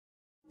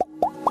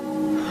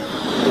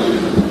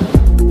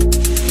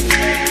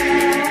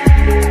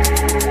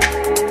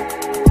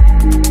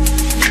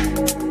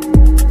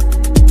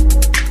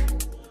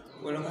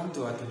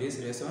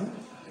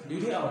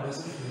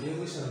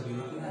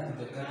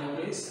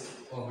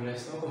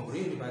livestock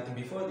breed, but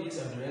before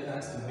this, I would like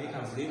us to make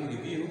a brief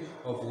review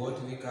of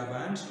what we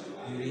covered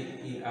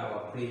in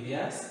our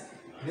previous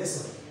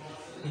lesson.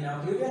 In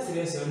our previous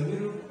lesson, we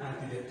looked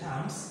at the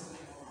terms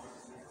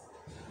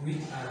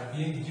which are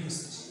being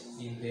used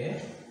in the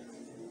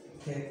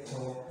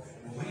cattle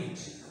breed.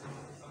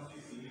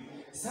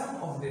 Some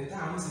of the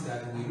terms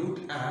that we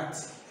looked at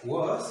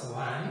was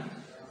one,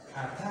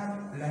 a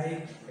term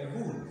like a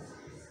bull,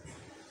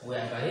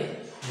 whereby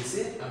we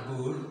say a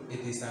bull, it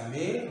is a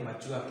male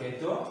mature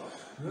cattle.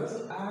 We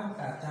also have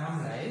a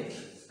term like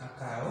a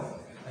cow,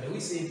 and we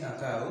say a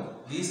cow,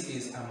 this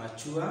is a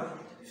mature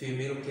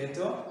female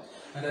cattle.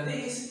 And that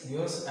is, we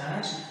also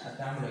add a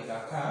term like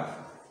a calf.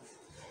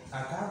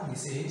 A calf, we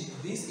say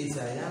this is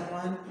a young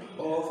one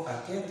of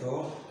a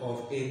cattle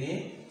of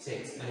any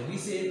sex. And we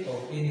say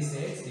of any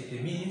sex,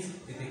 it means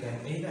that it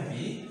can either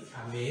be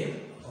a male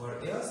or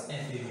else a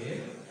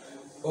female.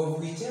 Of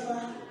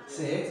whichever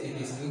sex it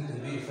is going to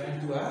be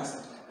referred to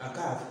as a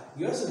calf.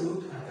 We also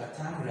look at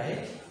a term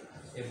like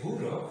a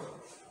bullock.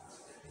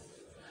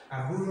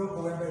 A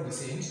bullock, whereby we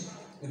say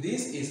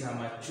this is a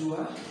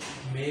mature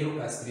male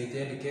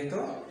castrated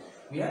cattle.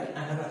 We have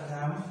another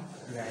term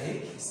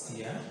like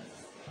steer.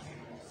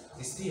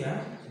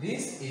 Steer,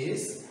 this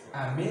is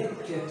a male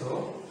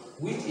cattle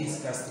which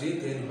is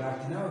castrated,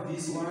 but now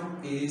this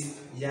one is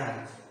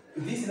young.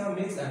 This now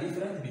makes a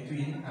difference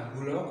between a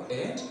bullock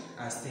and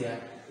a steer.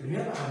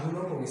 Remember, a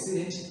bullock, we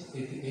said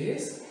it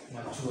is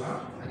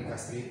mature and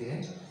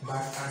castrated,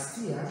 but a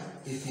steer,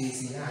 it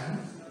is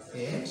young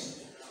and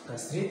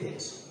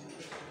castrated.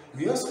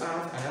 We also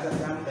have another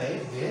term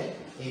like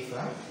the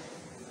heifer.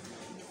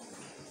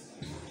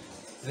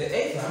 The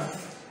heifer,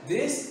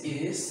 this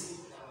is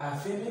a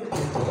female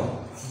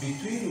cattle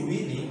between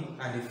weaning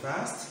and the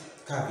first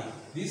calving.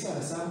 These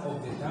are some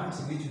of the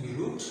terms which we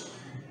looked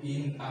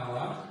in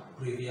our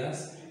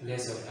previous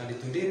lesson.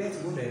 And today let's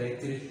go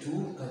directly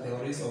to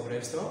categories of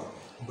livestock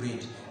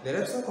breed. The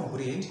livestock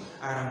breed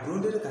are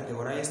broadly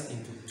categorized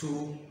into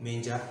two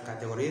major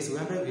categories.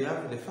 Whereby we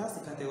have the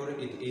first category,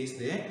 it is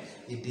the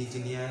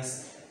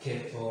indigenous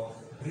cattle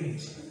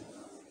breed.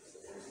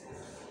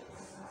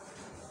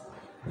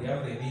 We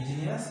have the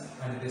indigenous,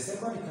 and the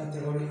second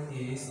category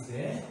is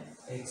the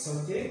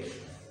exotic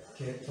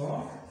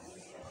cattle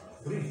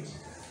breed.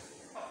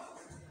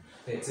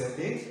 The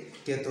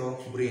exotic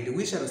cattle breed.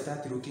 We shall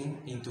start looking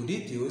into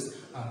details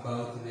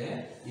about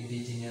the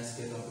indigenous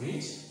cattle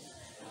breed.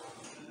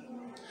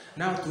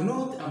 Now, to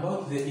note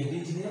about the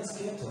indigenous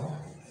cattle,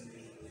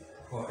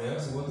 or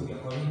else what we are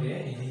calling the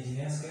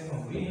indigenous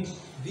cattle breed,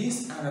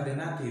 these are the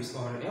natives,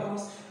 or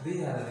else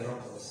they are the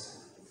locals.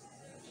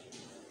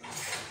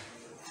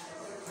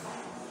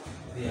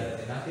 They are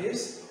the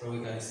natives, or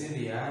we can say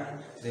they are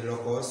the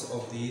locals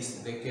of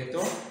the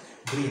cattle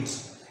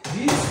breeds.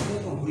 These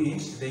cattle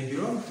breeds, they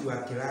belong to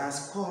a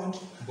class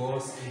called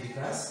Bos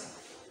indicus.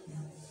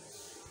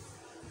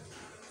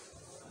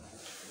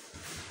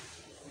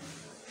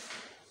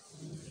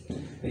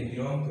 They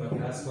belong to a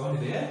class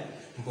called the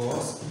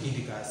Bos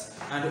indicus.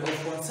 And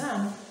of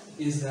concern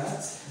is that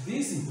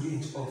this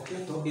breed of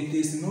cattle, it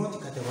is not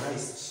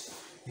categorized.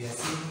 We are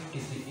saying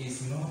it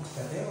is not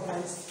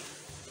categorized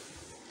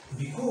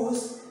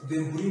because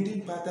the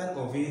breeding pattern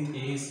of it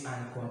is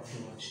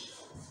uncontrolled.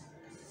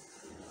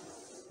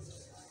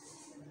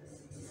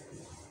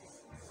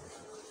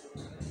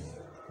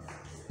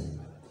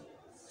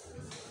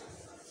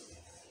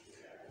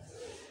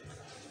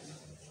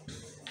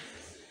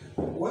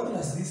 What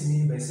does this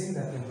mean by saying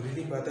that the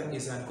breeding pattern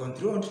is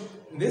uncontrolled?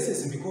 This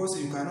is because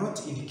you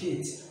cannot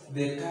indicate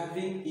the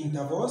calving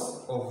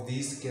intervals of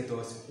these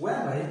cattle,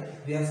 whereby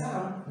there are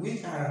some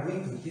which are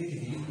going to take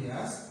 3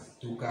 years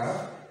to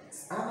calve,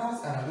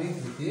 others are going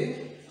to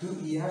take 2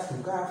 years to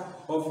calve,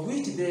 of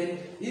which then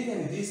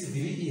even these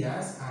 3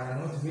 years are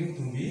not going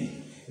to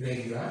be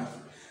regular.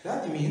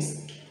 That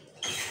means,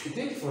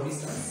 take for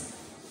instance,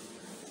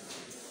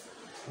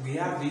 we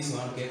have this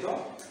one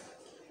cattle.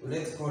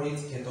 Let's call it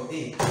cattle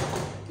A.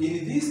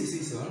 In this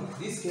season,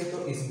 this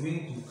cattle is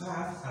going to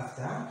calve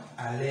after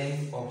a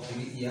length of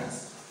 3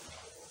 years.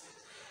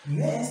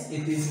 Next,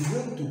 it is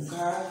going to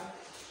calve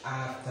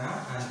after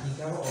an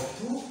interval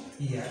of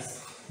 2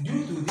 years.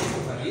 Due to this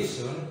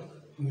variation,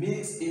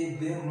 makes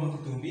it them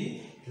not to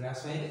be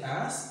classified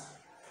as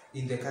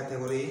in the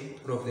category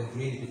of the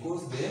breed,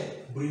 because the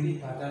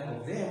breeding pattern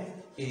of them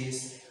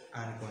is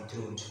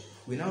uncontrolled.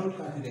 We now look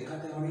at the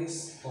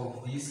categories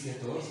of these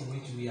cattle,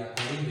 which we are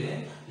calling the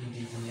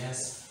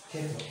indigenous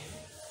cattle.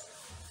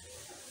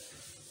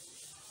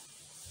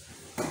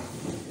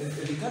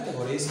 The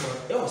categories,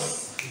 or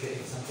else the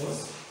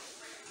examples,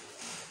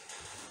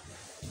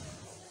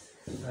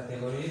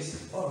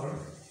 categories or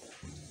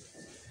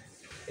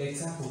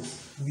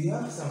examples. We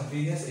have some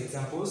various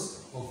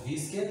examples of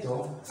these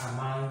cattle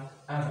among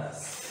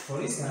others.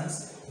 For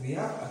instance, we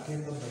have a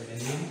cattle by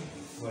the name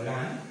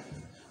Golan.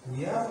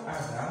 We have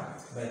other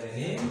by the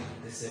name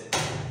Desert.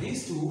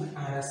 These two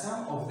are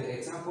some of the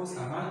examples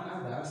among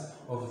others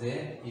of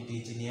the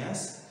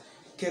indigenous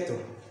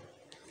cattle.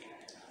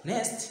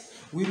 Next,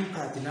 we look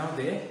at now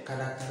the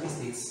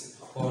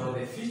characteristics or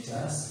the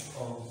features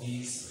of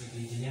this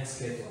indigenous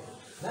cattle.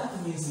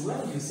 That means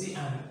when you see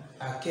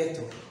a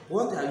cattle,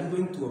 what are you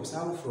going to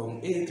observe from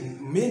it,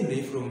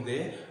 mainly from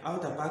the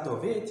outer part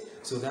of it,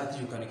 so that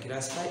you can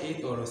classify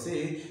it or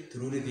say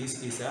truly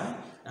this is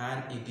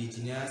an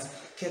indigenous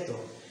cattle.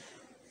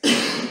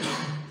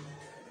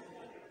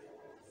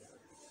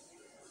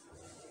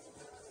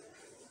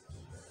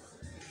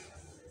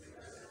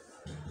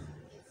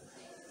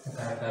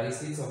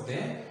 Characteristics of the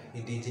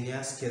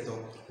indigenous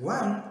cattle.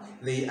 One,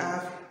 they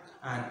have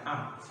an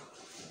arm.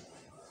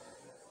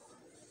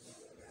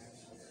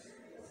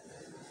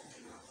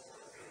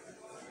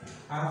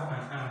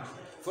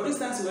 For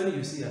instance, when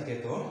you see a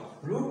cattle,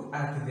 look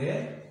at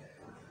the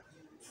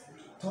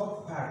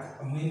top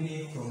part,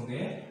 mainly from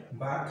the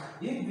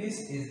back. If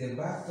this is the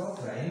back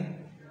top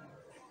line,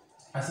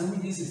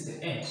 assuming this is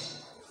the end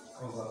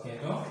of a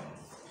cattle,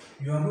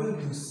 you are going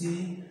to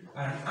see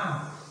an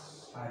arm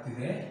at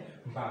the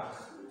back.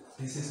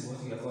 This is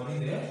what we are calling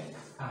the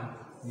arm.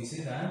 We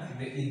see that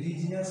the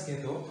indigenous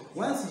cattle,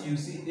 once you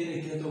see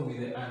any cattle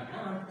with an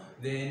arm,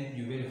 then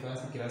you very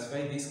fast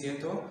classify this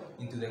cattle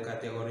into the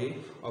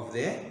category of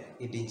the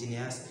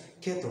indigenous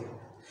cattle.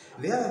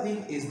 The other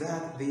thing is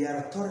that they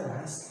are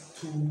tolerant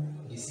to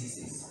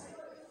diseases.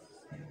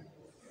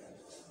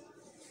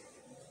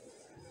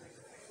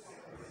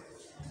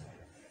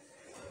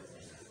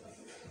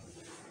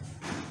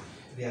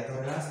 They are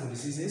tolerant to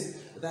diseases.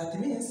 That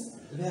means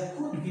there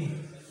could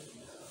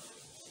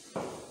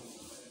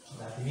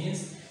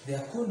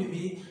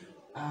be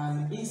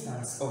an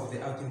instance of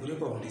the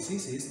outbreak of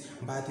diseases,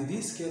 but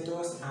these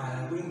cattle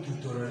are going to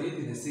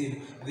tolerate the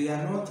same. They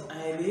are not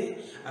highly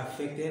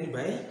affected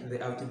by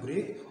the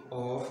outbreak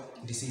of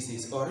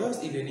diseases, or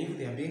else even if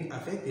they are being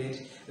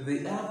affected, they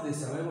have the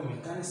survival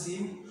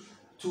mechanism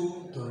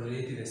to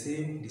tolerate the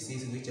same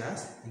disease which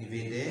has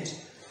invaded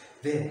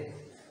them.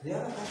 The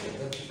other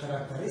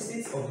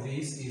characteristics of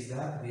this is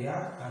that they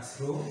are a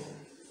slow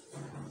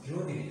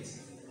growth.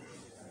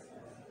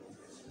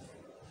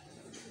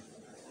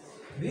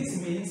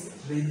 This means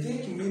they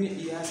take many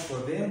years for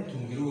them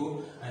to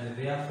grow and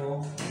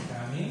therefore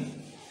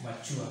becoming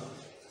mature.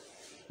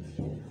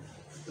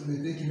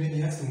 They take many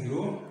years to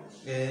grow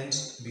and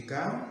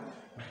become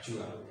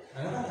mature.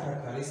 Another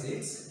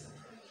characteristic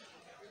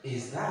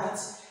is that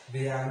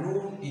they are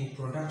low in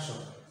production.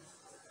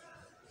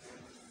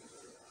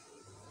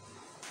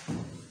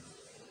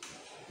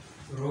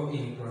 Low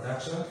in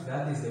production,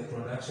 that is the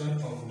production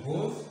of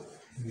both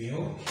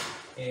milk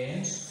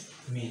and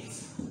meat.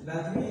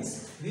 That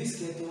means these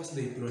cattle,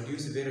 they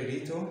produce very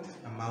little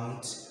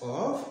amount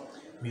of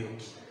milk.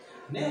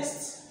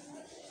 Next,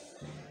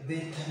 they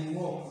can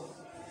walk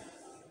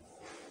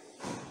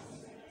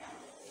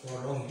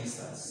for a long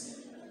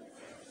distance.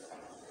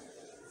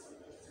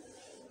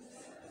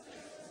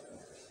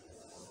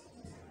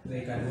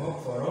 They can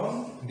walk for a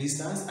long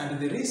distance, and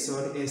the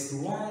reason as to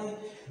why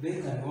they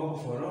can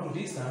walk for a long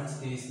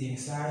distance is in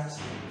search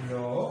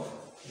of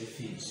the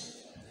feed.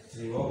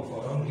 They walk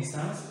for a long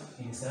distance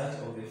in search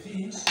of the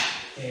feed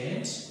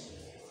and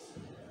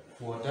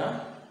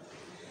water.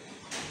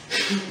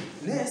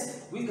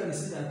 Next, we can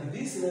see that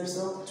these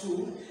livestock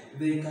too,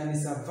 they can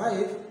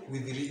survive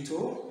with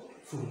little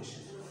food.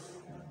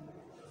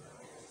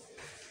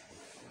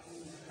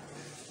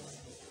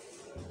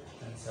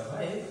 Can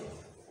survive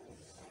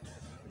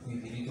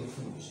with little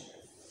food.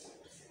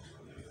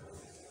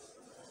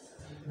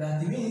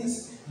 That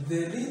means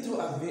the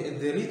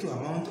little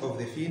amount of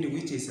the feed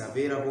which is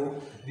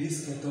available,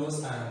 these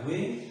cattle are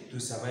going to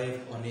survive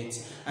on it.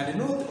 And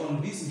note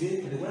on this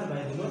bit,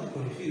 whereby do not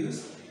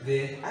confuse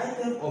the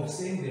item of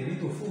saying the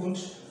little food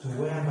to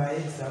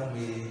whereby some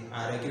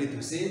are likely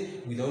to say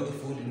without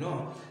food.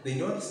 No, they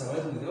don't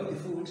survive without the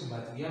food,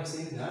 but we have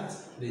said that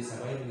they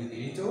survive with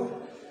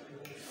little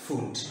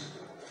food.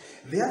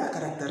 The other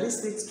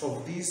characteristics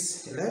of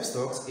these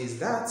livestock is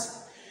that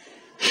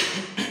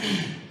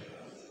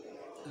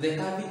the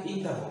calving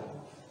interval.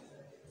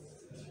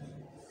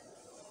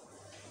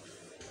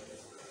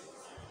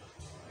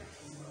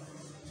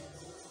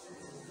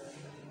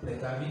 The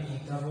calving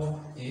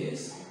interval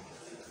is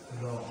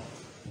long.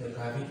 The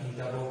calving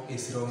interval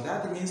is long.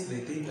 That means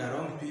they take a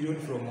long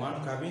period from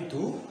one calving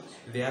to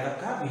the other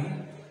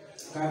calving.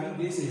 Calving,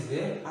 this is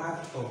the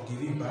act of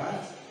giving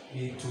birth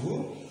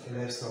into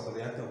livestock.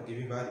 The act of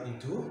giving birth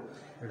into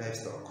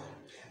livestock.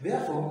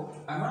 Therefore,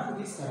 among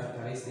these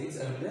characteristics,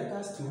 I would like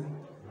us to,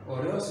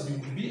 or else you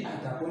will be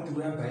at a point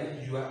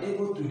whereby you are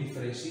able to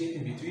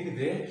differentiate between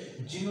the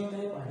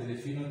genotype and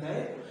the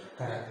phenotype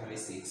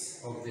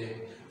characteristics of them.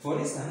 For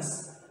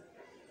instance,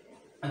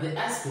 the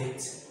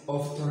aspect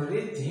of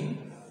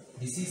tolerating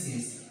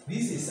diseases,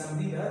 this is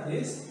something that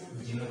is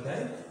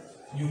genotype.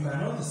 You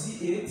cannot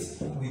see it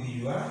with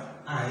your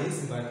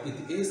eyes, but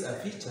it is a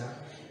feature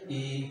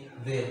in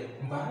them.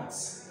 But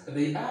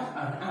they have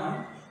an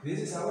arm. This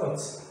is a what?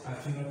 A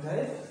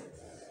phenotype.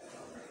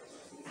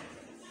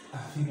 A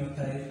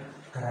phenotype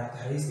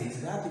characteristics.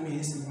 That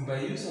means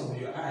by use of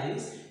your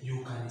eyes,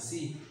 you can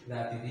see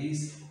that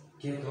these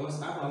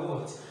Kettles have a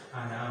what?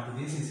 And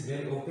this is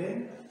very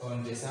open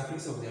on the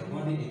surface of their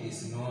body. It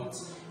is not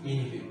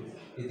invisible.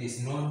 It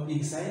is not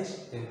inside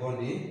the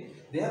body.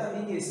 The other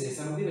thing is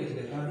something like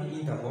the curving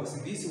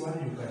intervals. This one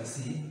you can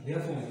see.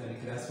 Therefore, we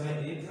can classify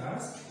it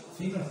as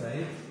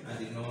phenotype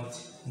and not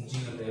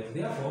genotype.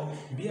 Therefore,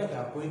 be at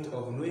a point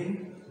of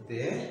knowing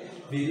the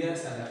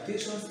various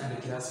adaptations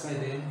and classify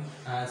them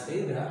as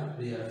either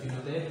they are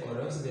phenotype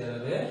or else they are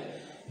the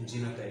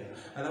genotype.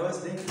 Otherwise,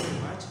 thank you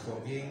very much for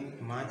being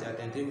much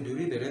attentive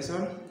during the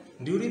lesson.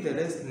 During the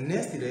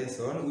next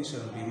lesson, we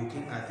shall be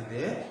looking at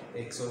the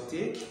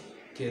exotic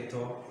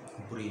cattle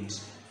breed.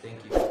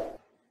 Thank you.